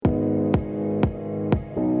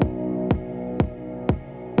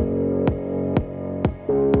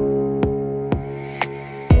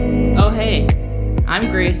I'm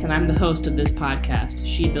Grace, and I'm the host of this podcast,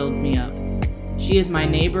 She Builds Me Up. She is my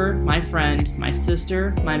neighbor, my friend, my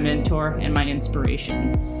sister, my mentor, and my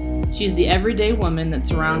inspiration. She's the everyday woman that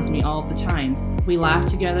surrounds me all the time. We laugh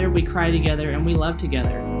together, we cry together, and we love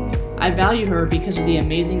together. I value her because of the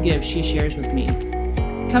amazing gifts she shares with me.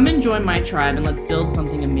 Come and join my tribe and let's build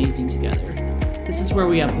something amazing together. This is where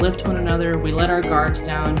we uplift one another, we let our guards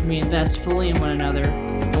down, we invest fully in one another,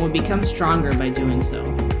 and we become stronger by doing so.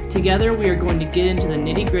 Together, we are going to get into the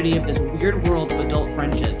nitty-gritty of this weird world of adult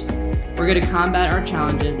friendships. We're going to combat our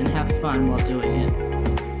challenges and have fun while doing it.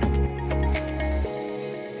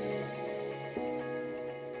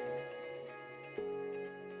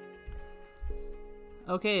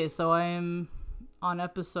 Okay, so I'm on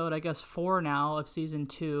episode, 4 now of season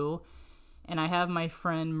 2, and I have my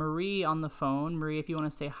friend Marie on the phone. Marie, if you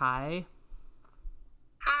want to say hi.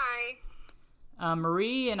 Hi.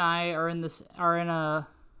 Marie and I are in a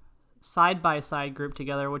side-by-side group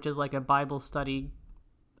together, which is like a Bible study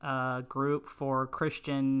group for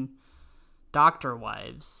Christian doctor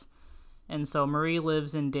wives. And so Marie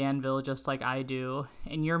lives in Danville just like I do,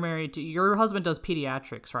 and you're married to, your husband does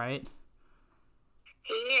pediatrics, right?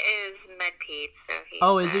 He is med-ped,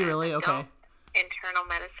 so he's is he really? Okay. Internal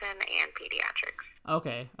medicine and pediatrics.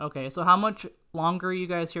 Okay. So how much longer are you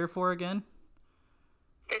guys here for again?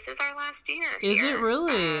 This is our last year. Is it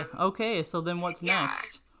really? Okay, so then what's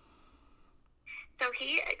next? So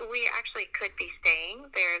we actually could be staying.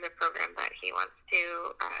 There's a program that he wants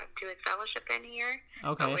to do his fellowship in here.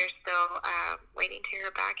 Okay. But we're still waiting to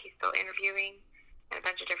hear back. He's still interviewing at a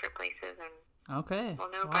bunch of different places, and okay.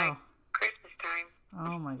 We'll know by Christmas time.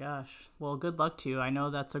 Oh my gosh. Well, good luck to you. I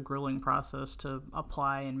know that's a grueling process to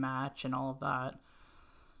apply and match and all of that.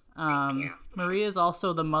 Thank you. Maria is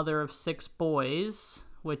also the mother of 6 boys,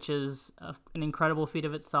 which is an incredible feat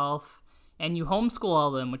of itself. And you homeschool all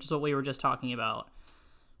of them, which is what we were just talking about,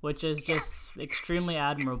 which is just extremely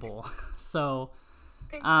admirable. So,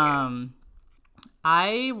 I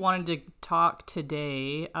wanted to talk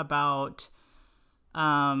today about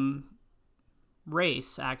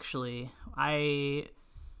race, actually. I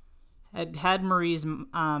had Marie's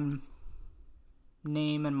name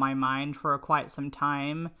in my mind for quite some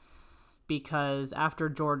time because after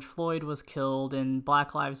George Floyd was killed and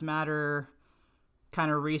Black Lives Matter kind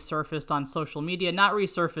of resurfaced on social media, not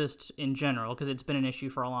resurfaced in general because it's been an issue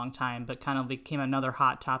for a long time, but kind of became another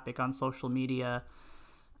hot topic on social media.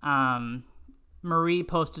 Marie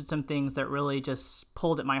posted some things that really just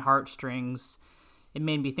pulled at my heartstrings. It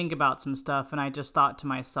made me think about some stuff, and I just thought to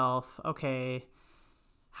myself, okay,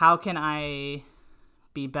 how can I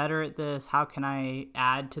be better at this? How can I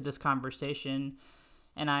add to this conversation?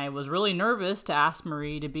 And I was really nervous to ask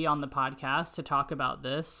Marie to be on the podcast to talk about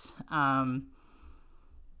this.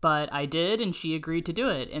 But I did, and she agreed to do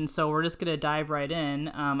it. And so we're just going to dive right in.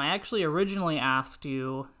 I actually originally asked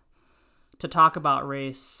you to talk about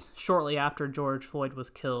race shortly after George Floyd was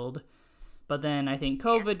killed. But then I think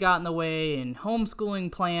COVID got in the way, and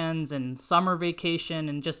homeschooling plans and summer vacation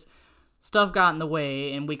and just stuff got in the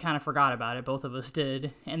way, and we kind of forgot about it. Both of us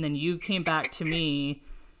did. And then you came back to me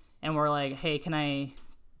and were like, hey, can I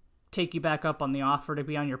take you back up on the offer to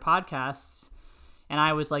be on your podcast? And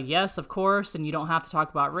I was like, yes, of course. And you don't have to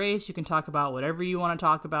talk about race. You can talk about whatever you want to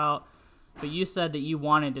talk about. But you said that you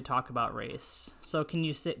wanted to talk about race. So can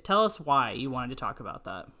you tell us why you wanted to talk about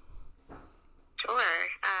that? Sure.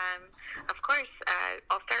 Of course,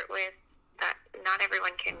 I'll start with that not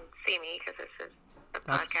everyone can see me because this is a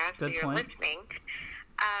podcast, so you're listening.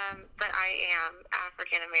 But I am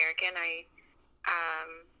African American.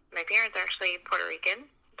 My parents are actually Puerto Rican,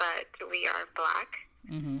 but we are Black.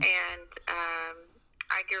 Mm-hmm. And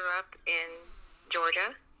I grew up in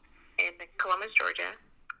Georgia, in Columbus, Georgia,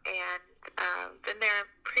 and been there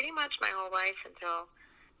pretty much my whole life until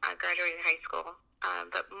I graduated high school.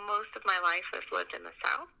 But most of my life I've lived in the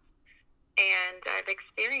South, and I've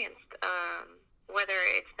experienced, whether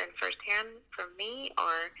it's been firsthand from me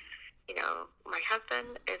or, my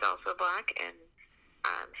husband is also Black, and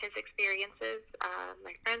his experiences,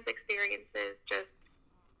 my friends' experiences, just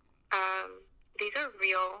these are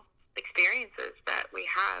real experiences that we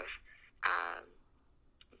have.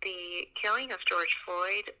 The killing of George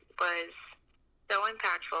Floyd was so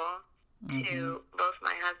impactful to both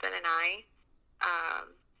my husband and I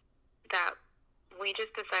that we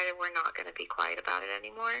just decided we're not going to be quiet about it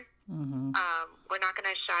anymore. Mm-hmm. We're not going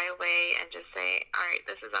to shy away and just say, all right,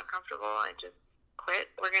 this is uncomfortable, and just quit.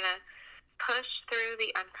 We're going to push through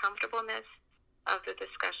the uncomfortableness of the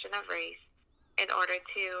discussion of race in order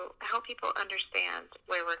to help people understand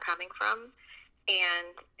where we're coming from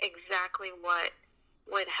and exactly what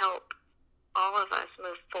would help all of us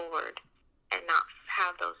move forward and not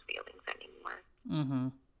have those feelings anymore. Mm-hmm.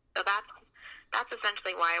 So that's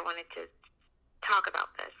essentially why I wanted to talk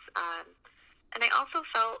about this. And I also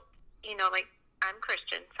felt, like I'm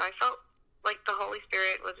Christian, so I felt like the Holy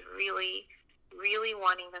Spirit was really, really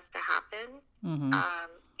wanting this to happen, mm-hmm.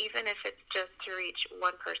 Even if it's just to reach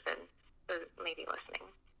one person who may be listening.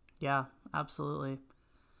 Yeah, absolutely.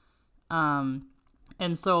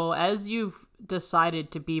 And so as you've decided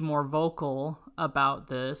to be more vocal about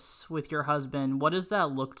this with your husband, what does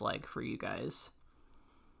that look like for you guys?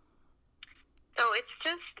 So it's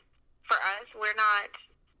just, for us, we're not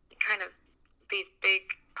kind of these big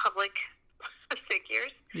public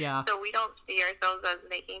figures. Yeah. So we don't see ourselves as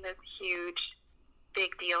making this huge,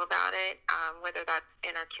 big deal about it, whether that's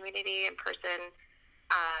in our community, in person,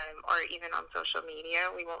 or even on social media.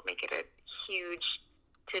 We won't make it a huge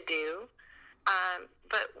to-do.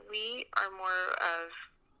 But we are more of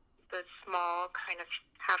the small kind of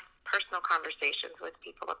have personal conversations with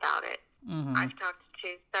people about it. Mm-hmm. I've talked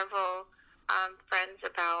to several friends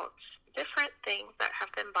about different things that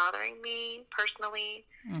have been bothering me personally.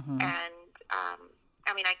 Mm-hmm. And,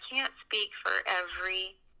 I can't speak for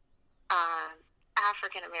every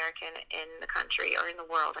African American in the country, or in the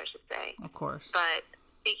world, I should say. Of course. But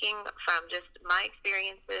speaking from just my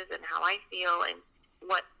experiences and how I feel and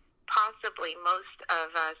what possibly most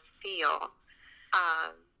of us feel,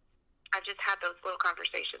 I've just had those little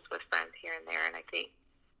conversations with friends here and there, and I think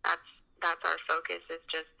that's our focus, is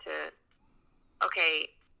just to, okay,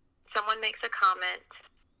 someone makes a comment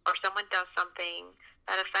or someone does something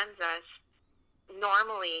that offends us.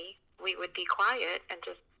 Normally, we would be quiet and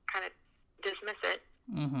just kind of dismiss it.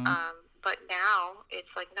 Mm-hmm. But now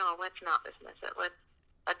it's like, no, let's not dismiss it.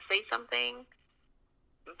 Let's say something,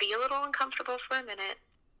 be a little uncomfortable for a minute,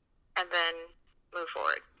 and then move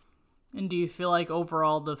forward. And do you feel like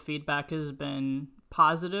overall the feedback has been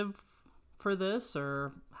positive for this,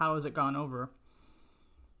 or how has it gone over?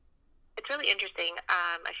 It's really interesting.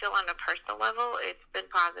 I feel on a personal level, it's been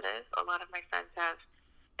positive. A lot of my friends have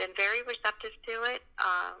been very receptive to it.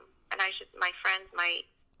 My friends, my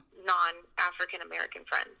non-African American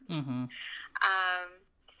friends. Mm-hmm.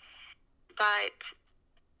 But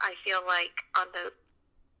I feel like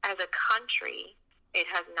as a country, it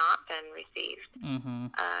has not been received mm-hmm.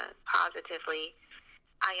 Positively.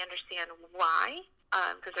 I understand why,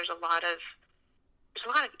 because there's a lot of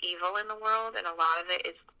evil in the world, and a lot of it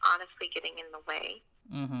is honestly getting in the way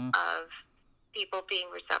mm-hmm. of people being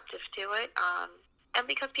receptive to it, and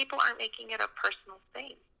because people aren't making it a personal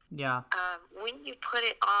thing. Yeah. When you put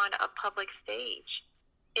it on a public stage,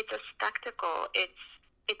 it's a spectacle. It's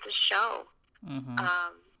a show. Mm-hmm.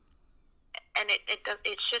 And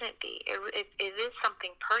it shouldn't be. It is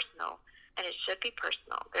something personal, and it should be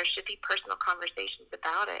personal. There should be personal conversations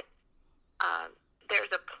about it.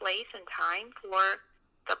 There's a place and time for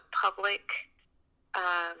the public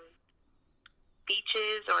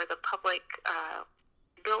beaches or the public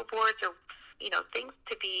billboards, or things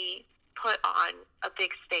to be put on a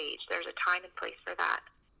big stage. There's a time and place for that.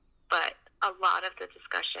 But a lot of the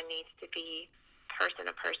discussion needs to be person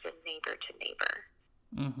to person, neighbor to neighbor.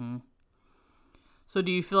 Mm-hmm. So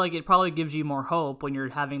do you feel like it probably gives you more hope when you're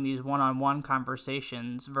having these one-on-one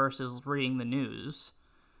conversations versus reading the news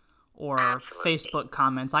or Absolutely. Facebook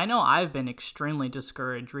comments? I know I've been extremely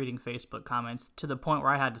discouraged reading Facebook comments to the point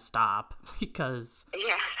where I had to stop because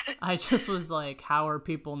I just was like, how are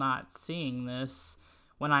people not seeing this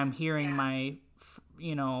when I'm hearing my,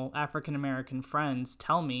 African American friends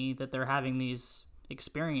tell me that they're having these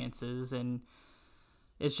experiences, and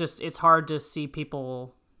it's hard to see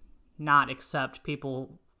people not accept people's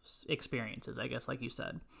experiences, I guess, like you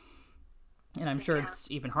said. And I'm sure it's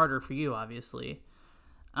even harder for you, obviously.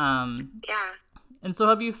 And so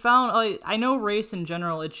have you found, I know race in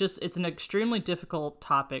general, it's an extremely difficult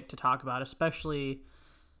topic to talk about, especially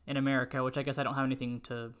in America, which I guess I don't have anything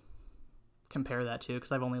to compare that to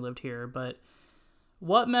because I've only lived here. But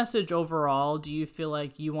what message overall do you feel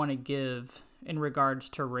like you want to give in regards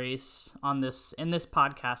to race in this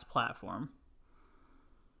podcast platform?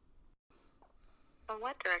 Well,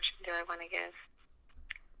 what direction do I want to give?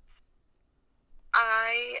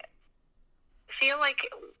 I feel like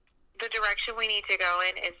the direction we need to go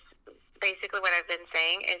in is basically what I've been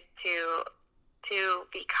saying, is to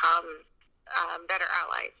become better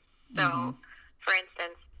allies. So, mm-hmm. for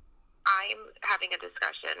instance, I'm having a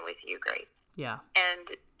discussion with you, Grace. Yeah. And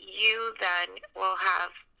you then will have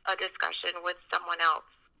a discussion with someone else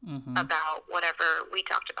mm-hmm. about whatever we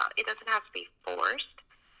talked about. It doesn't have to be forced,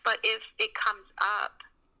 but if it comes up,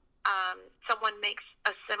 someone makes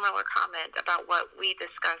a similar similar comment about what we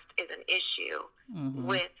discussed is an issue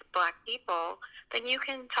with Black people, then you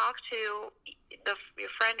can talk to your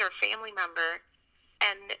friend or family member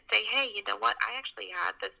and say, hey, you know what? I actually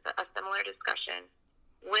had a similar discussion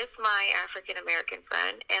with my African American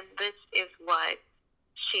friend, and this is what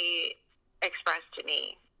she expressed to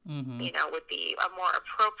me. You know, would be a more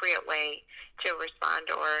appropriate way to respond,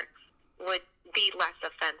 or would be less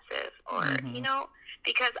offensive, or you know,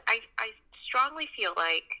 because I strongly feel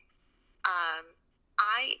like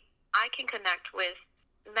I can connect with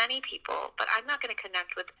many people, but I'm not going to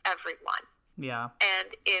connect with everyone. Yeah.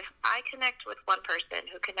 And if I connect with one person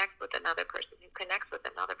who connects with another person who connects with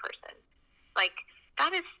another person, like,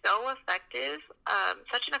 that is so effective,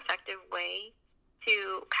 such an effective way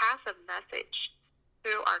to pass a message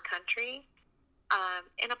through our country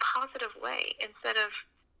in a positive way, instead of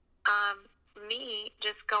me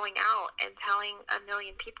just going out and telling a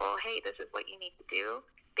million people, hey, this is what you need to do,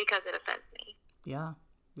 because it offends me. Yeah,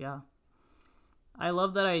 yeah. I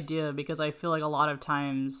love that idea, because I feel like a lot of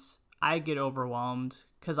times I get overwhelmed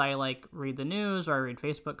because I like read the news or I read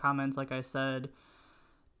Facebook comments, like I said,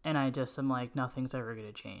 and I just am like, nothing's ever going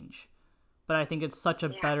to change. But I think it's such a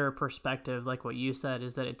better perspective, like what you said,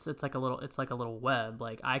 is that it's like a little web.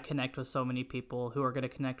 Like, I connect with so many people who are going to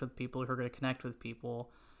connect with people who are going to connect with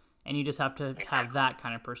people, and you just have to have that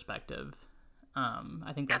kind of perspective.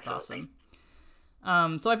 I think that's awesome.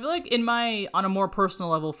 So I feel like on a more personal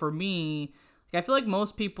level for me, like, I feel like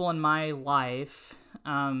most people in my life,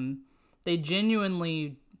 they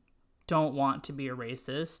genuinely don't want to be a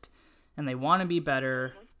racist, and they want to be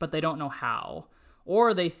better, but they don't know how.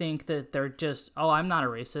 Or they think that they're just, oh, I'm not a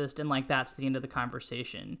racist, and like that's the end of the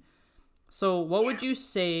conversation. So what would you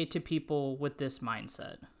say to people with this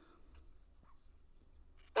mindset?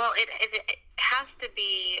 Well, it has to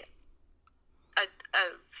be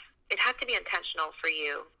it has to be intentional for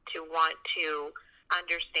you to want to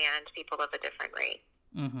understand people of a different race.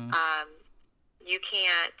 You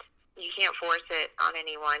can't force it on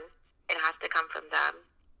anyone. It has to come from them.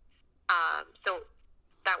 So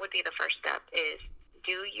that would be the first step, is,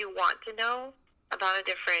 do you want to know about a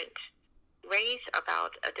different race,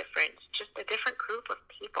 about a different group of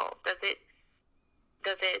people? Does it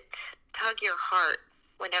tug your heart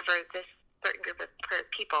whenever this certain group of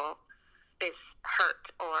people is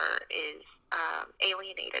hurt or is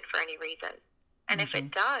alienated for any reason? And if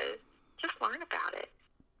it does, just learn about it.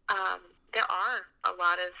 There are a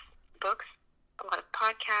lot of books, a lot of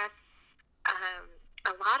podcasts,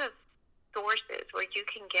 a lot of sources where you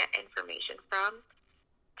can get information from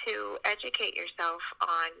to educate yourself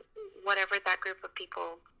on whatever that group of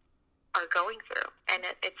people are going through. And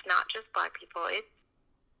it's not just Black people, it's,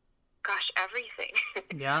 everything.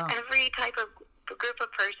 Yeah. Every type of group of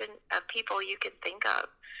people you can think of.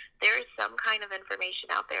 There is some kind of information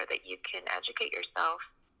out there that you can educate yourself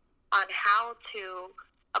on how to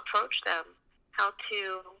approach them, how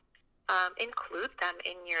to include them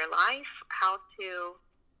in your life, how to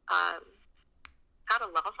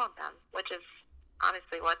love on them, which is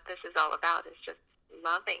honestly what this is all about, is just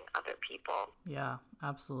loving other people. Yeah,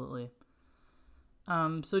 absolutely.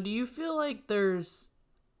 So do you feel like there's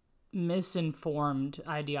misinformed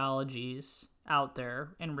ideologies out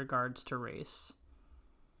there in regards to race?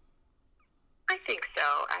 I think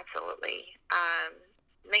so, absolutely.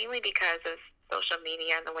 Mainly because of social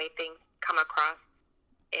media and the way things come across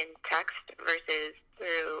in text versus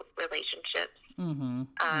through relationships,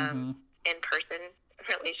 in-person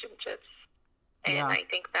relationships. And I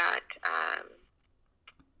think that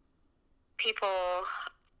people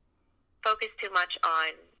focus too much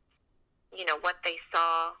on, what they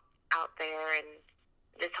saw out there, and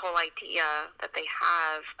this whole idea that they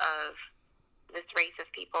have of this race of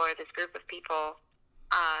people or this group of people,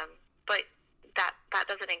 but that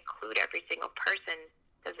doesn't include every single person,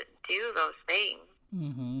 doesn't do those things.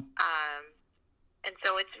 And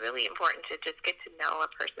so it's really important to just get to know a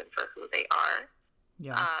person for who they are,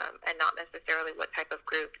 and not necessarily what type of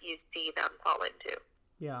group you see them fall into.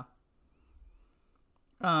 Yeah.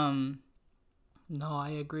 No, I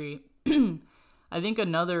agree. I think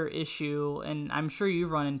another issue, and I'm sure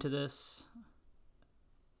you've run into this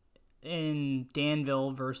in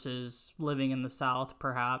Danville versus living in the South,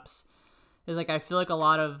 perhaps, is like, I feel like a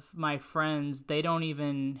lot of my friends, they don't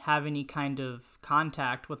even have any kind of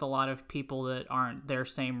contact with a lot of people that aren't their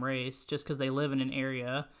same race, just because they live in an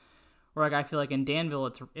area where, like, I feel like in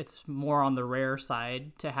Danville, it's more on the rare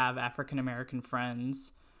side to have African American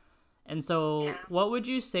friends. And so what would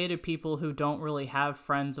you say to people who don't really have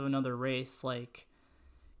friends of another race? Like,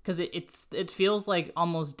 because it feels like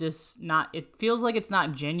almost it feels like it's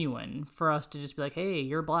not genuine for us to just be like, hey,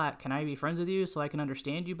 you're black, can I be friends with you so I can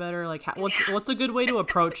understand you better? Like, what's a good way to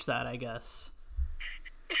approach that, I guess?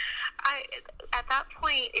 At that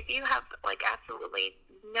point, if you have like absolutely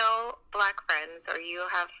no black friends, or you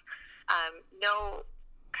have no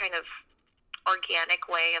kind of organic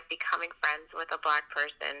way of becoming friends with a black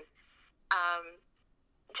person,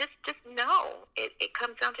 just know. It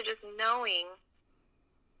comes down to just knowing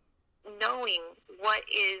what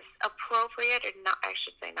is appropriate, or not. I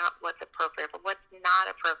should say not what's appropriate, but what's not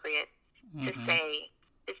appropriate to say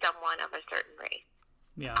to someone of a certain race.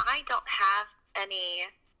 Yeah. I don't have any.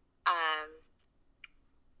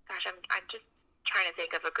 I'm just trying to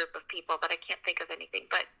think of a group of people, but I can't think of anything.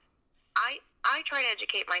 But I try to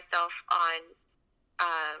educate myself on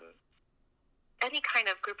any kind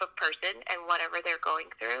of group of person and whatever they're going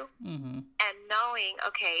through, and knowing,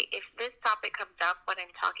 okay, if this topic comes up when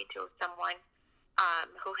I'm talking to someone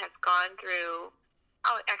who has gone through,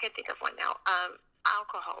 I can think of one now,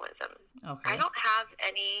 alcoholism. Okay. I don't have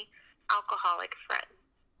any alcoholic friends.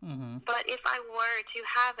 But if I were to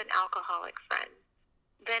have an alcoholic friend,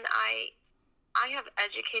 then I have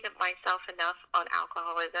educated myself enough on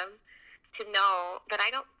alcoholism to know that I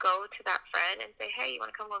don't go to that friend and say, hey, you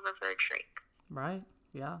want to come over for a drink? Right.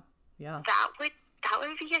 Yeah. Yeah. That would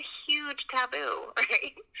be a huge taboo,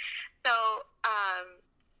 right? So,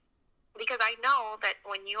 because I know that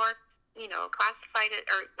when you're, classified,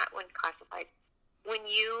 or not when classified, when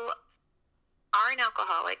you are an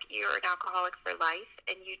alcoholic, you're an alcoholic for life,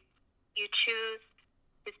 and you choose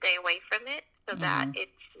to stay away from it so that it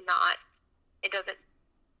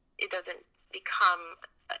doesn't become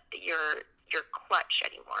your clutch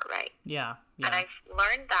anymore, right? Yeah. And I've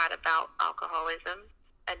learned that about alcoholism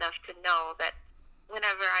enough to know that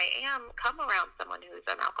whenever I come around someone who's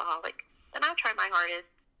an alcoholic, then I try my hardest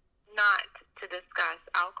not to discuss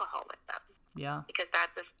alcohol with them. Yeah. Because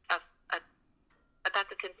that's a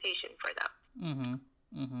temptation for them.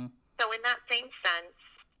 So in that same sense,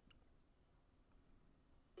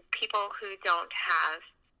 people who don't have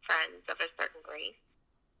friends of a certain race,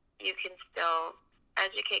 you can still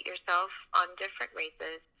educate yourself on different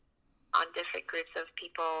races, on different groups of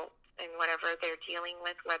people, and whatever they're dealing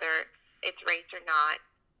with, whether it's race or not,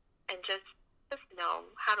 and just know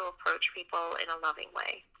how to approach people in a loving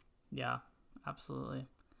way. Yeah, absolutely.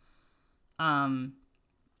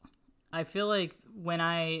 I feel like when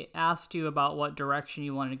I asked you about what direction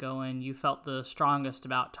you wanted to go in, you felt the strongest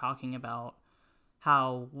about talking about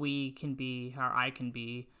how I can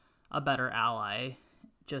be a better ally,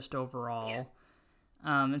 just overall. Yeah.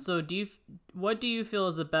 And so what do you feel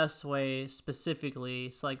is the best way specifically,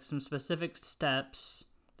 it's like some specific steps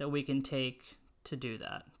that we can take to do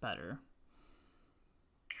that better?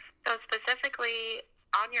 So specifically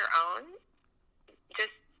on your own,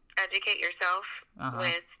 just educate yourself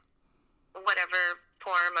with whatever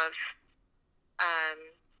form of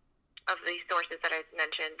these sources that I've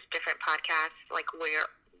mentioned, different podcasts. Like, we're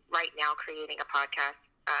right now creating a podcast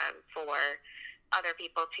for other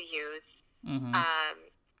people to use.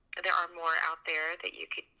 There are more out there that you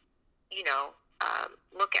could,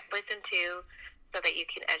 listen to, so that you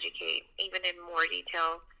can educate even in more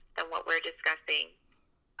detail than what we're discussing.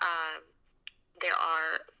 There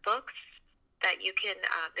are books that you can,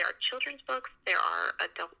 there are children's books, there are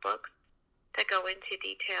adult books that go into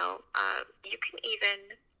detail. You can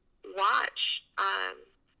even watch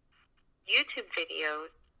YouTube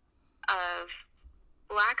videos of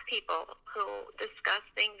Black people who discuss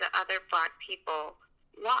things that other Black people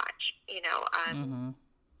watch.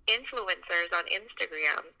 Influencers on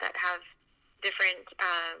Instagram that have different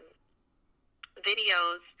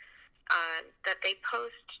videos that they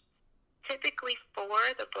post typically for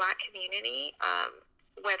the Black community.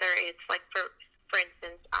 Whether it's like, for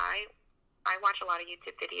instance, I watch a lot of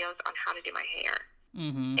YouTube videos on how to do my hair,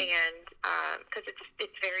 and because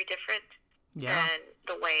it's very different than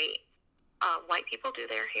the way white people do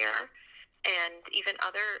their hair, and even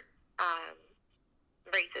other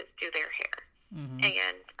races do their hair.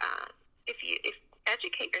 And if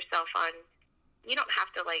educate yourself on, you don't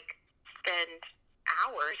have to like spend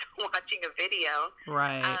hours watching a video,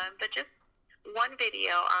 right? But just one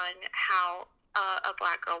video on how a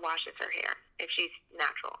Black girl washes her hair if she's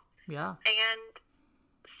natural. Yeah. And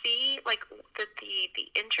see like the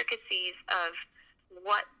intricacies of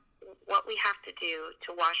what we have to do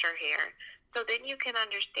to wash our hair. So then you can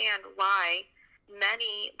understand why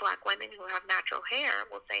many Black women who have natural hair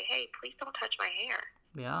will say, hey, please don't touch my hair.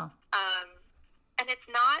 Yeah. And it's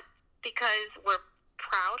not because we're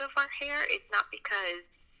proud of our hair. It's not because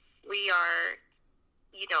we are,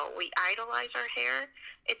 we idolize our hair.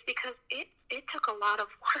 It's because it took a lot of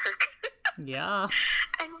work. Yeah.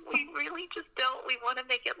 And we really just don't. We want to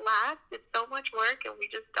make it last. It's so much work, and we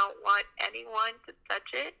just don't want anyone to touch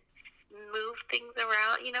it, move things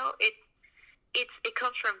around. It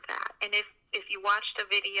comes from that. And if you watched a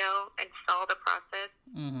video and saw the process,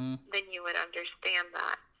 then you would understand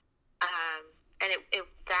that. And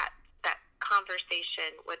that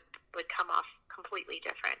conversation would come off completely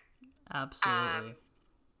different. Absolutely.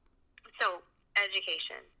 So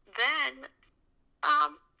education. Then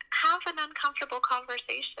have an uncomfortable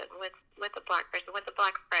conversation with a Black person, with a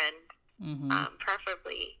Black friend,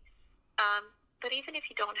 preferably. But even if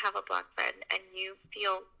you don't have a Black friend and you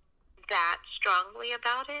feel that strongly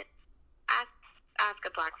about it, ask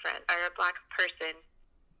a Black friend or a Black person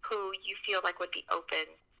who you feel like would be open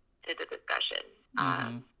to the discussion.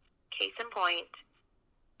 Case in point,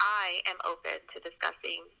 I am open to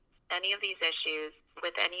discussing any of these issues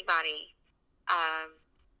with anybody.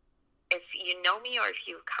 If you know me or if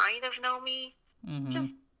you kind of know me,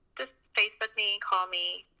 just Facebook me, call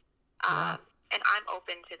me, and I'm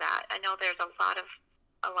open to that. I know there's a lot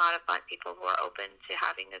of Black people who are open to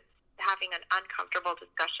having an uncomfortable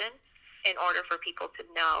discussion in order for people to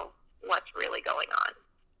know what's really going on.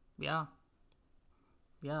 Yeah.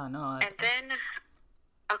 Yeah. No. And then,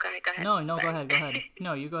 okay, go ahead. No, go ahead.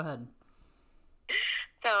 No, you go ahead.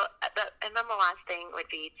 So, and then the last thing would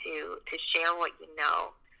be to share what you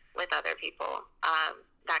know with other people.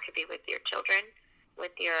 That could be with your children,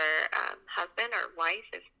 with your husband or wife,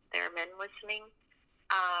 if there are men listening,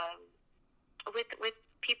 with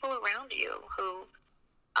people around you who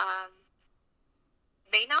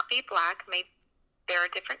may not be Black, they're a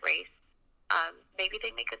different race. Maybe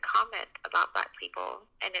they make a comment about Black people,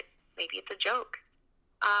 and maybe it's a joke.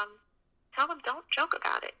 Tell them, don't joke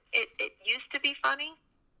about it. It used to be funny.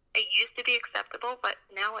 It used to be acceptable, but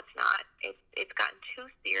now it's not. It's gotten too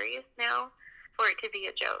serious now for it to be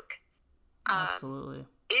a joke. Absolutely.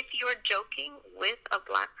 If you're joking with a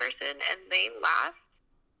Black person and they laugh,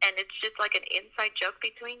 and it's just like an inside joke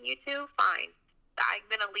between you two, fine. I'm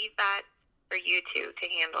going to leave that for you two to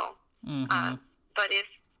handle. But if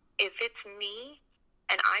it's me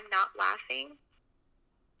and I'm not laughing,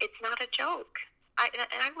 it's not a joke. I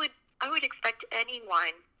would expect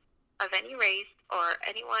anyone of any race or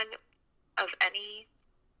anyone of anyone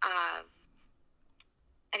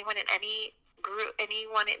in any group,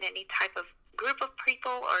 anyone in any type of group of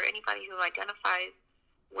people, or anybody who identifies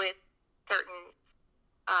with a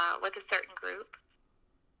certain group,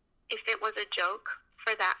 if it was a joke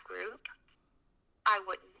for that group, I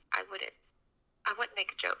wouldn't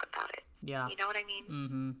make a joke about it. Yeah. You know what I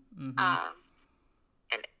mean?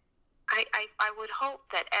 And I would hope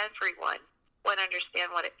that everyone would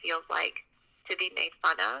understand what it feels like to be made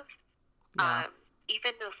fun of. Yeah.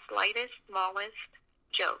 Even the slightest, smallest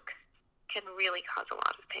joke can really cause a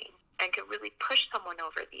lot of pain and can really push someone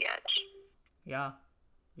over the edge. Yeah.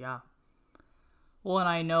 Yeah. Well, and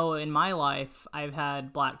I know in my life, I've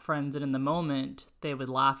had Black friends that in the moment, they would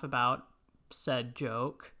laugh about said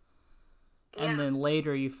joke. And then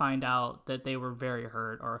later you find out that they were very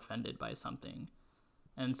hurt or offended by something.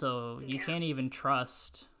 And so you can't even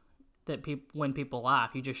trust that when people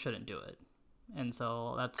laugh, you just shouldn't do it. And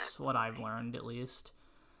so that's what I've learned, at least.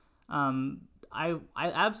 I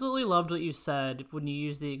absolutely loved what you said when you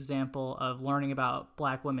used the example of learning about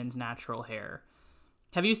Black women's natural hair.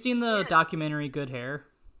 Have you seen the documentary Good Hair?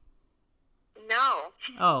 No.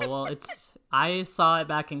 Oh, well, I saw it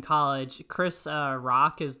back in college. Chris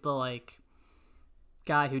Rock is the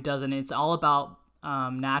guy who does it. It's all about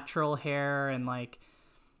natural hair and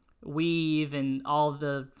weave and all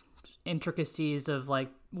the intricacies of Black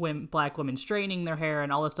women straightening their hair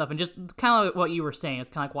and all this stuff, and just kind of like what you were saying. It's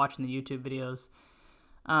kind of like watching the YouTube videos.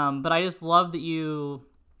 But I just love that you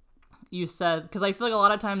said, because I feel like a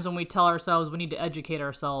lot of times when we tell ourselves we need to educate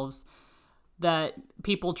ourselves, that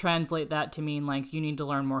people translate that to mean you need to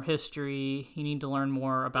learn more history, you need to learn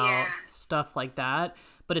more about stuff like that.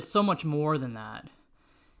 But it's so much more than that.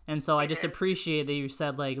 And so I just appreciate that you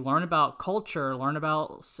said, learn about culture, learn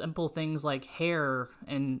about simple things like hair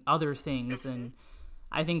and other things. And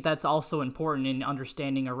I think that's also important in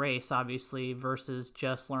understanding a race, obviously, versus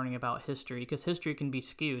just learning about history, because history can be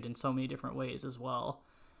skewed in so many different ways as well.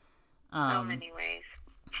 So many ways.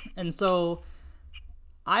 And so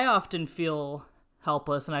I often feel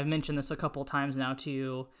helpless, and I've mentioned this a couple times now to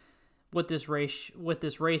you, with this race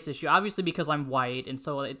issue, obviously because I'm white, and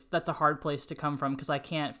so that's a hard place to come from because I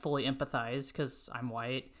can't fully empathize because I'm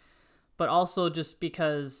white, but also just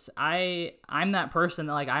because I'm that person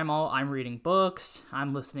that I'm reading books,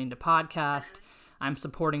 I'm listening to podcasts, I'm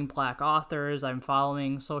supporting Black authors. I'm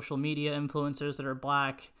following social media influencers that are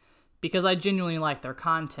Black because I genuinely like their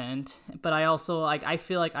content. But I also, I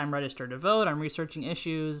feel like I'm registered to vote. I'm researching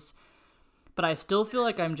issues. But I still feel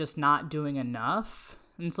like I'm just not doing enough.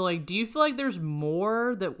 And so, do you feel like there's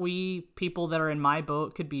more that we, people that are in my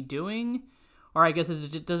boat, could be doing? Or I guess,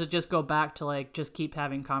 does it just go back to, just keep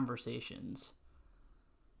having conversations?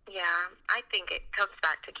 Yeah, I think it comes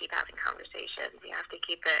back to keep having conversations. You have to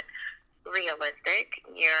keep it realistic.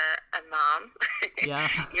 You're a mom. Yeah.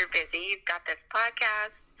 You're busy. You've got this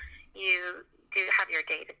podcast. You do have your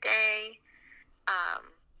day-to-day.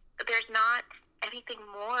 There's not anything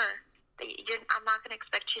more. I'm not going to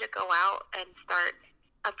expect you to go out and start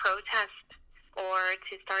a protest or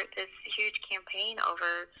to start this huge campaign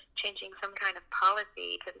over changing some kind of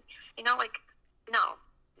policy. No,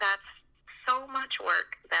 that's so much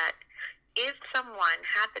work that if someone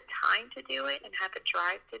had the time to do it and had the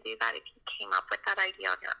drive to do that, if you came up with that idea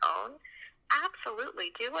on your own,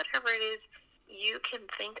 absolutely do whatever it is you can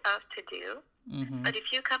think of to do. Mm-hmm. But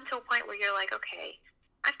if you come to a point where you're like, okay,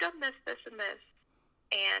 I've done this, this, and this,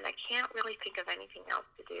 and I can't really think of anything else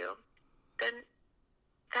to do, then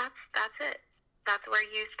that's it. That's where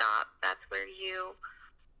you stop. That's where you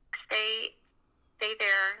stay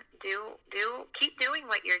there. Keep doing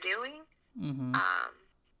what you're doing. Mm-hmm.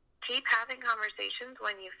 Keep having conversations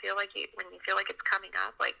when you feel like it's coming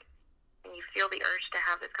up, when you feel the urge to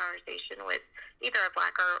have this conversation with either a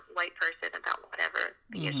Black or white person about whatever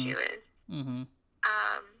the issue is. Mm-hmm.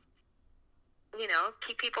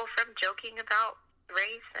 Keep people from joking about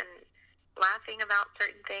race and laughing about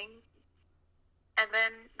certain things, and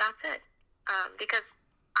then that's it. Because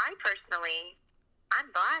I'm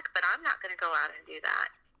Black, but I'm not going to go out and do that.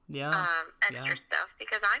 Yeah. Extra stuff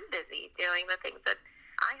because I'm busy doing the things that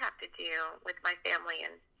I have to do with my family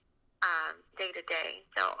and day to day.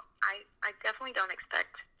 So I definitely don't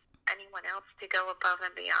expect anyone else to go above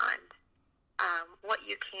and beyond what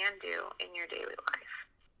you can do in your daily life.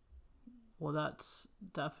 Well, that's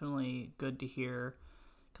definitely good to hear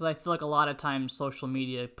because I feel like a lot of times social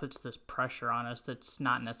media puts this pressure on us that's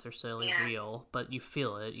not necessarily real, but you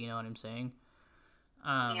feel it. You know what I'm saying?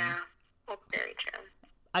 Yeah, well, very true.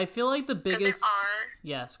 I feel like the biggest...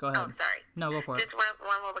 Yes, go ahead. Oh, sorry. No, go for it. Just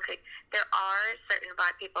one more quick. There are certain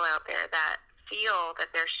Black people out there that feel that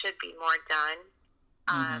there should be more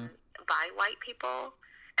done by white people,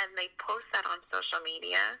 and they post that on social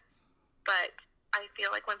media. But I feel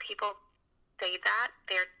like when people say that,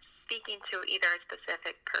 they're speaking to either a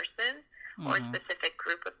specific person or a specific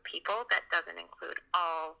group of people that doesn't include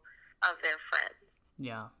all of their friends.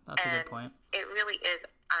 Yeah, that's a good point. It really is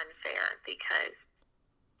unfair because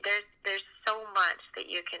there's so much that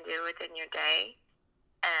you can do within your day,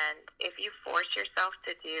 and if you force yourself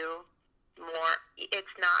to do more,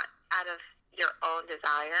 it's not out of your own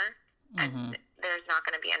desire, and there's not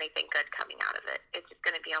going to be anything good coming out of it. It's just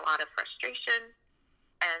going to be a lot of frustration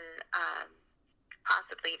and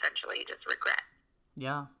possibly eventually just regret.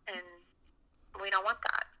 Yeah. And we don't want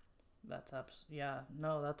that. That's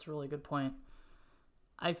a really good point.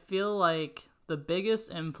 I feel like the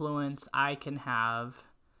biggest influence I can have,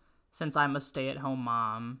 since I'm a stay-at-home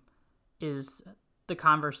mom, is the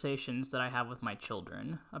conversations that I have with my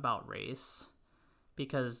children about race,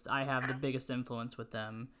 because I have the biggest influence with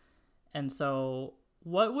them. And so,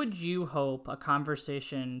 what would you hope a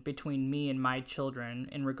conversation between me and my children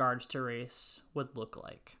in regards to race would look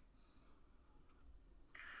like?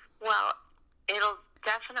 Well, it'll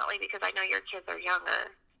definitely, because I know your kids are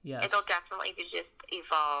younger, yes. It'll definitely just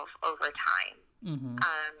evolve over time. Mm-hmm.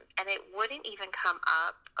 And it wouldn't even come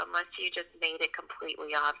up unless you just made it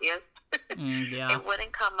completely obvious. Yeah. It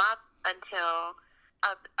wouldn't come up until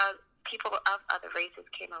people of other races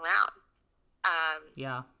came around.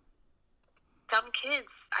 Yeah. Some kids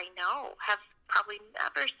I know have probably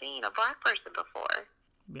never seen a Black person before.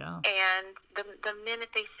 Yeah. And the minute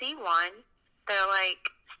they see one, they're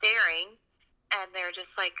staring, and they're just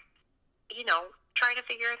trying to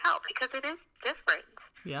figure it out because it is different.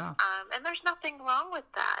 Yeah. And there's nothing wrong with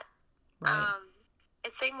that. Right.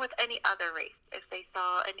 It's same with any other race. If they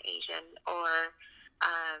saw an Asian or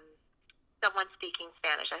someone speaking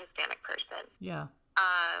Spanish, a Hispanic person. Yeah.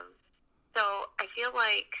 So I feel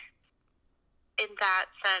like in that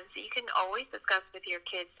sense, you can always discuss with your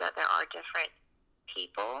kids that there are different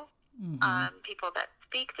people, people that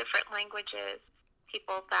speak different languages,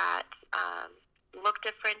 people that look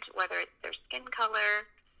different, whether it's their skin color,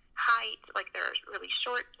 height, there's really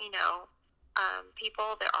short,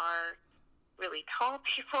 people. There are really tall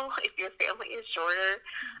people if your family is shorter.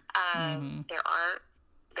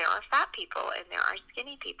 There are fat people and there are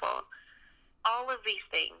skinny people. All of these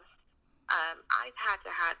things I've had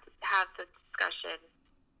to have the discussion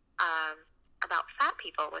about fat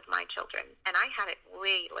people with my children, and I had it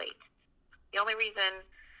way late. The only reason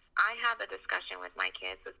I had the discussion with my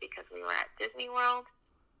kids was because we were at Disney World,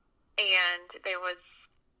 and there was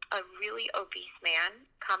a really obese man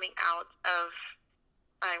coming out of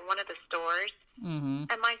one of the stores,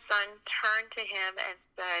 and my son turned to him and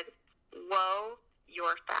said, "Whoa,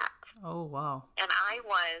 you're fat." Oh, wow. And I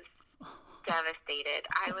was devastated.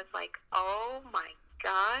 I was like, "Oh my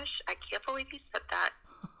gosh, I can't believe you said that."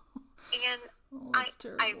 And that's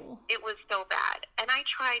terrible. It was so bad. And I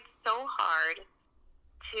tried so hard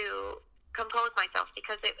to compose myself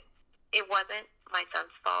because it wasn't my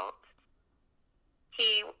son's fault.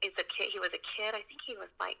 He is a kid. He was a kid. I think he was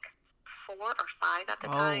like 4 or 5 at the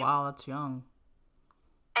time. Oh, wow, that's young.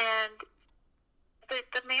 And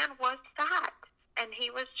the man was fat, and he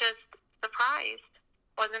was just surprised,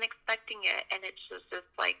 wasn't expecting it, and it's just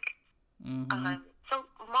like, so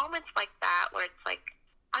moments like that where it's like,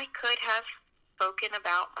 I could have spoken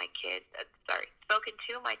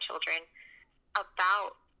to my children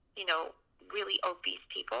about, really obese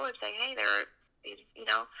people and say, hey,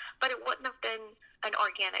 but it wouldn't have been an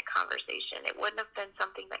organic conversation. It wouldn't have been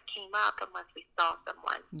something that came up unless we saw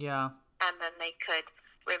someone. Yeah. And then they could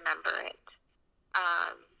remember it.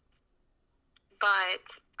 But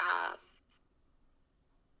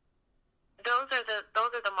those are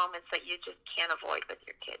the moments that you just can't avoid with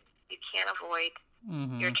your kids. You can't avoid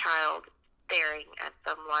your child staring at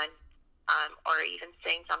someone, or even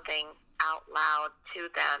saying something out loud to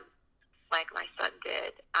them, like my son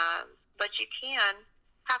did. But you can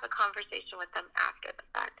have a conversation with them after the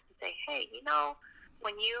fact and say, hey,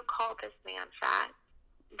 when you called this man fat,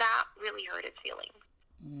 that really hurt his feelings.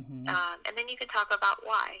 And then you can talk about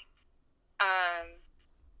why.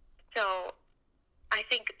 So I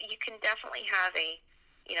think you can definitely have a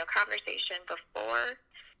conversation before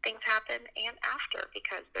things happen and after,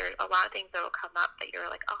 because there's a lot of things that will come up that you're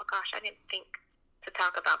like, oh gosh, I didn't think to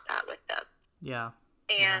talk about that with them. Yeah.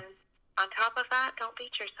 And on top of that, don't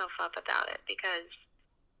beat yourself up about it, because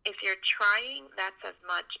if you're trying, that's as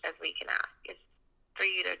much as we can ask, is for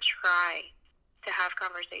you to try to have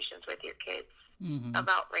conversations with your kids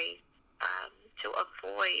about race, to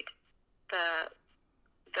avoid the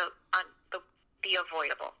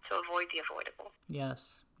avoidable, to avoid the avoidable.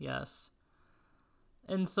 Yes.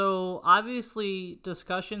 And so, obviously,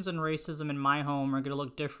 discussions on racism in my home are going to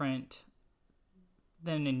look different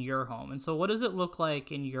than in your home. And so, what does it look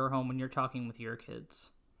like in your home when you're talking with your kids?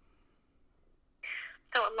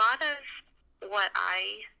 So, a lot of what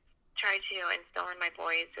I try to instill in my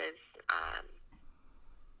boys is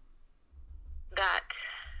that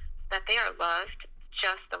they are loved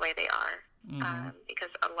just the way they are. Because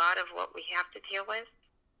a lot of what we have to deal with,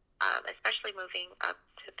 especially moving up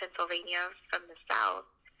to Pennsylvania from the South,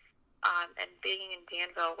 and being in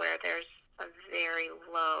Danville, where there's a very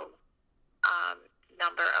low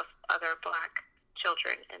number of other Black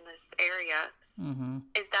children in this area,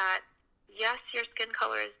 is that, yes, your skin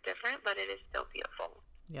color is different, but it is still beautiful.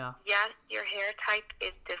 Yeah. Yes, your hair type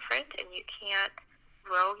is different, and you can't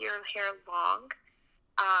grow your hair long,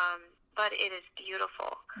 but it is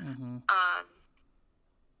beautiful.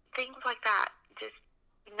 Things like that. Just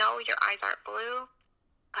know your eyes aren't blue,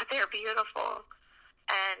 but they're beautiful.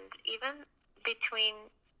 And even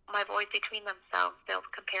between my boys, between themselves, they'll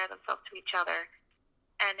compare themselves to each other.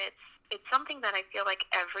 And it's something that I feel like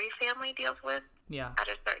every family deals with at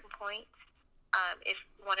a certain point. If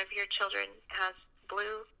one of your children has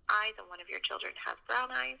blue eyes and one of your children has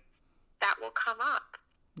brown eyes, that will come up.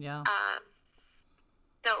 Yeah.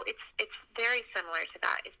 So it's very similar to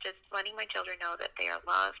that. It's just letting my children know that they are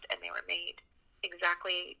loved and they were made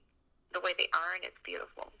exactly the way they are, and it's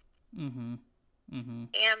beautiful. And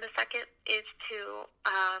the second is to,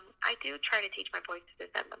 I do try to teach my boys to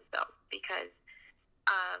defend themselves, because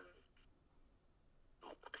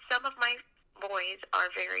some of my boys are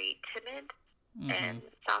very timid and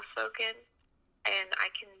soft-spoken, and I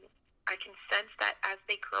can sense that as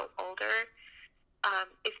they grow older,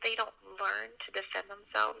 if they don't learn to defend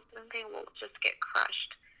themselves, then they will just get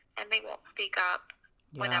crushed, and they won't speak up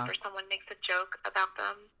whenever someone makes a joke about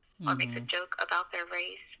them or makes a joke about their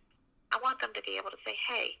race. I want them to be able to say,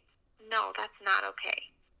 hey, no, that's not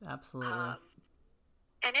okay. Absolutely.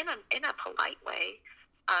 And in a polite way,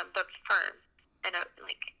 but firm, and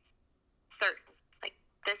certain, like,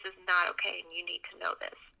 this is not okay, and you need to know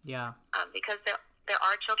this. Yeah. Because there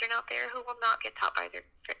are children out there who will not get taught by their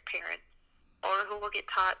parents, or who will get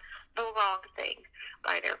taught the wrong thing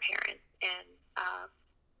by their parents. And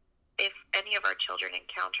if any of our children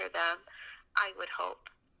encounter them, I would hope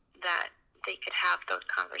that they could have those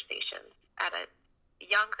conversations at a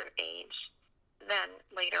younger age than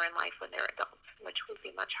later in life when they're adults, which would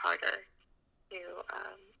be much harder to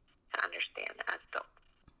understand as adults.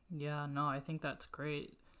 Yeah, no, I think that's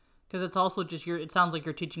great. Because it's also just it sounds like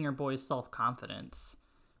you're teaching your boys self-confidence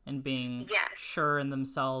and being sure in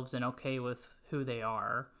themselves and okay with who they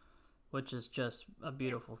are, which is just a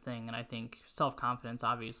beautiful thing. And I think self-confidence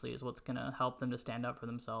obviously is what's going to help them to stand up for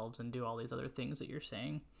themselves and do all these other things that you're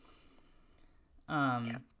saying.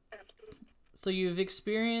 So your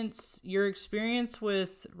experience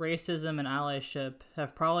with racism and allyship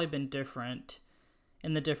have probably been different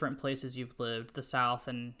in the different places you've lived, the South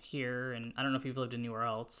and here, and I don't know if you've lived anywhere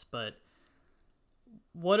else, but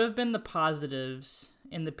what have been the positives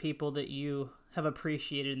in the people that you have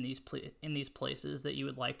appreciated in these places that you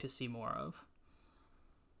would like to see more of?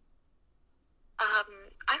 I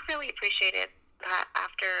really appreciated that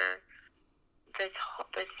after this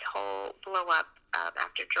whole blow up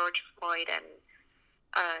after George Floyd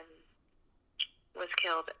was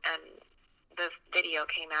killed and the video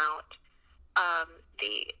came out.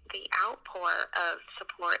 The outpour of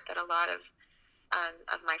support that a lot of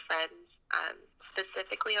my friends,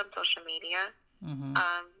 specifically on social media,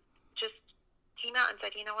 just came out and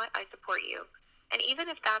said, you know what, I support you. And even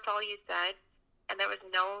if that's all you said, and there was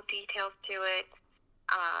no details to it,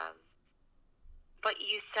 but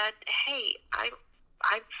you said, hey,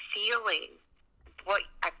 I'm feeling what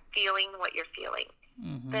you're feeling,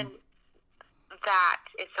 then that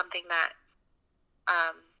is something that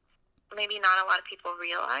maybe not a lot of people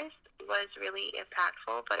realized was really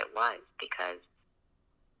impactful, but it was, because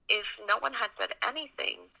if no one had said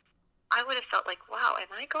anything, I would have felt like, wow,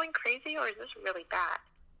 am I going crazy or is this really bad?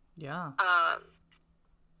 Yeah.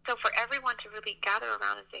 So for everyone to really gather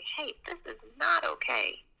around and say, hey, this is not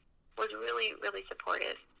okay, was really, really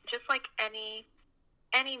supportive. Just like any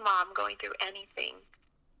mom going through anything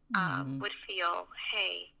would feel,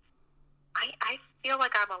 hey, I feel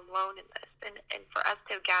like I'm alone in this. And for us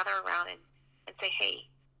to gather around and say, hey,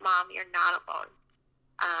 Mom, you're not alone.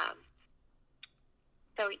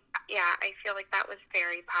 So, yeah, I feel like that was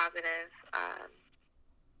very positive,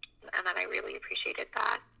 and that I really appreciated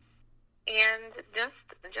that. And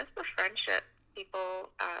just the friendship, people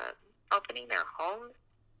opening their homes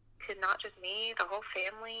to not just me, the whole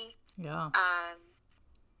family. Yeah.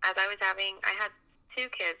 As I had 2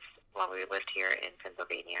 kids while we lived here in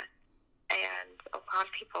Pennsylvania, and a lot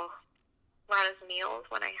of people brought us meals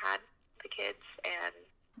when I had the kids, and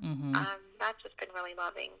that's just been really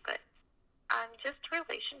loving. But just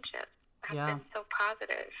relationships have been so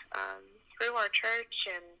positive through our church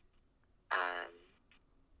and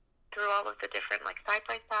through all of the different, like, side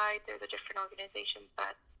by side, through the different organizations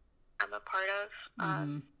that I'm a part of.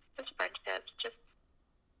 Just friendships, just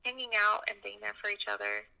hanging out and being there for each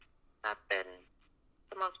other. That's been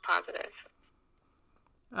the most positive.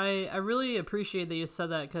 I really appreciate that you said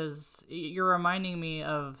that, because you're reminding me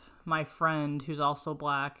of my friend who's also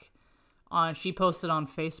Black. She posted on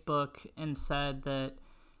Facebook and said that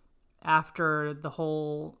after the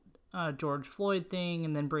whole George Floyd thing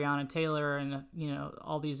and then Breonna Taylor and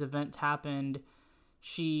all these events happened,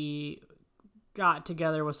 she got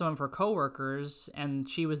together with some of her coworkers, and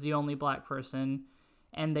she was the only Black person,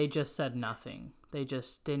 and they just said nothing. They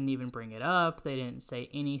just didn't even bring it up. They didn't say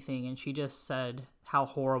anything, and she just said how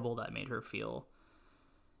horrible that made her feel.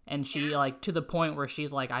 And she, to the point where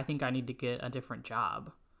she's like, I think I need to get a different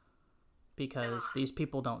job, because these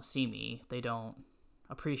people don't see me. They don't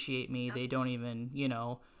appreciate me. They don't even,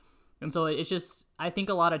 And so it's just, I think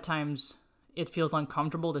a lot of times it feels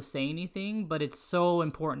uncomfortable to say anything, but it's so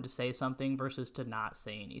important to say something versus to not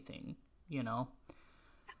say anything,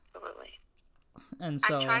 Absolutely. And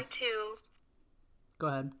so I try to... Go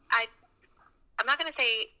ahead. I'm not going to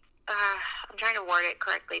say... I'm trying to word it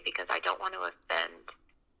correctly because I don't want to offend.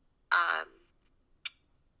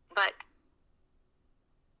 But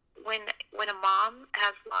when a mom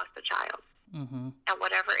has lost a child, at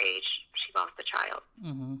whatever age she lost a child,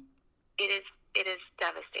 it is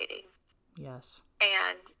devastating. Yes.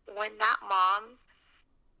 And when that mom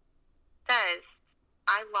says,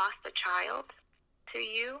 I lost a child to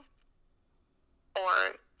you,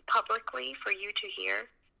 or publicly for you to hear,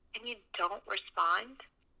 and you don't respond,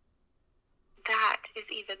 that is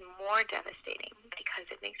even more devastating, because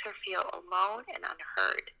it makes her feel alone and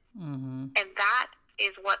unheard. And that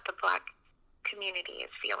is what the Black community is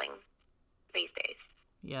feeling these days.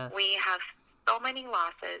 Yes. We have so many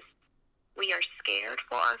losses. We are scared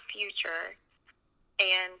for our future.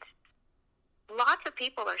 And lots of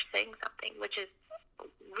people are saying something, which is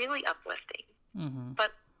really uplifting.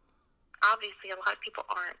 But obviously a lot of people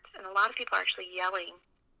aren't. And a lot of people are actually yelling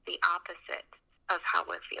the opposite of how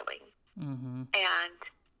we're feeling. Mm-hmm. And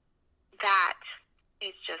that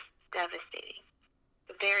is just devastating,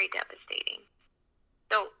 very devastating.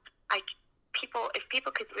 So if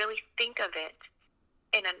people could really think of it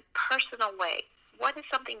in a personal way, what is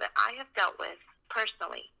something that I have dealt with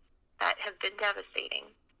personally that has been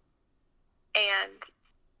devastating, and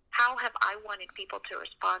how have I wanted people to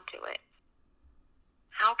respond to it?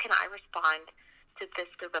 How can I respond to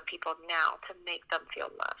this group of people now to make them feel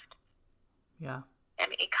loved? Yeah. I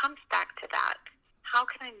mean, it comes back to that. How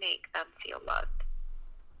can I make them feel loved?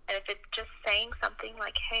 And if it's just saying something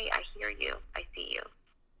like, hey, I hear you, I see you,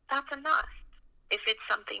 that's enough. If it's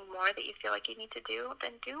something more that you feel like you need to do,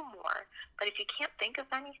 then do more. But if you can't think of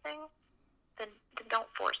anything, then don't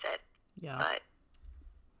force it. Yeah. But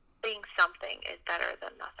saying something is better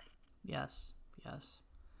than nothing. Yes.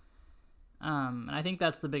 And I think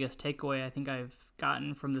that's the biggest takeaway I think I've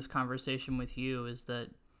gotten from this conversation with you is that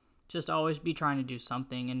just always be trying to do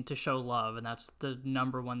something and to show love, and that's the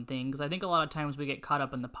number one thing. Because I think a lot of times we get caught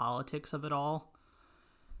up in the politics of it all,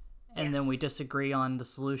 and then we disagree on the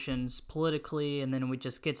solutions politically, and then we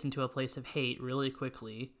just gets into a place of hate really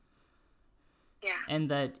quickly. Yeah. And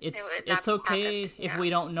that it's okay if we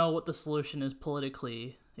don't know what the solution is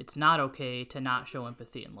politically. It's not okay to not show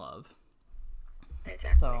empathy and love.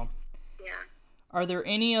 Exactly. So, yeah. Are there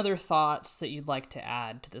any other thoughts that you'd like to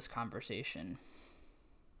add to this conversation?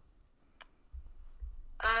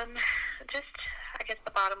 Just, I guess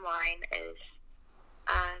the bottom line is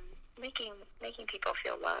making people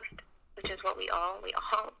feel loved, which is what we all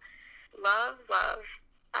love,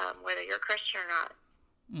 whether you're Christian or not.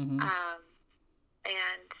 Mm-hmm.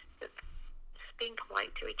 And just being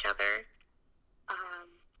polite to each other,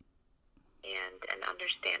 and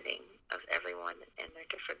understanding of everyone and their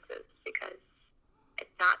differences, because it's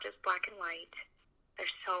not just black and white.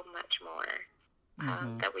 There's so much more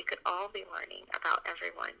that we could all be learning about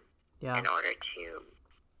everyone in order to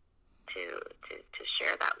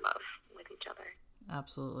share that love with each other.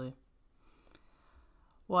 Absolutely.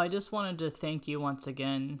 Well, I just wanted to thank you once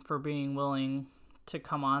again for being willing to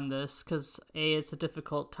come on this, because A, it's a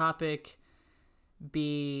difficult topic,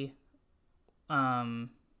 B,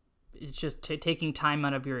 it's just taking time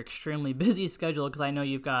out of your extremely busy schedule, because I know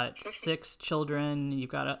you've got 6 children,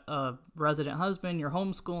 you've got a resident husband, you're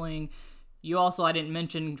homeschooling. You also, I didn't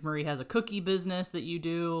mention, Marie has a cookie business that you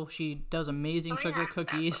do. She does amazing sugar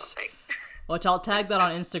cookies, which I'll tag that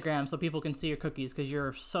on Instagram so people can see your cookies, because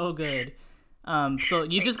you're so good. So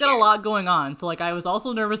you just got a lot going on. So I was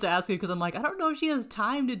also nervous to ask you, because I'm like, I don't know if she has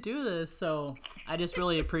time to do this. So I just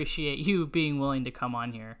really appreciate you being willing to come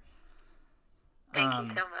on here. Thank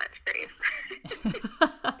you so much, Grace.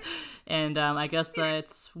 And I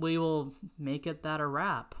guess we will make it that a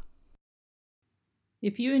wrap.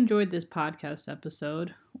 If you enjoyed this podcast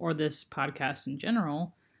episode, or this podcast in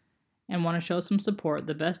general, and want to show some support,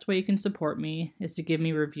 the best way you can support me is to give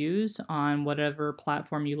me reviews on whatever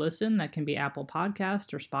platform you listen. That can be Apple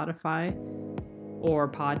Podcast or Spotify or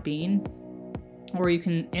Podbean. Or you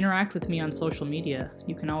can interact with me on social media.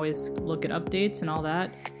 You can always look at updates and all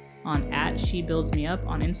that on @SheBuildsMeUp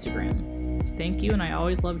on Instagram. Thank you, and I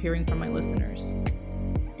always love hearing from my listeners.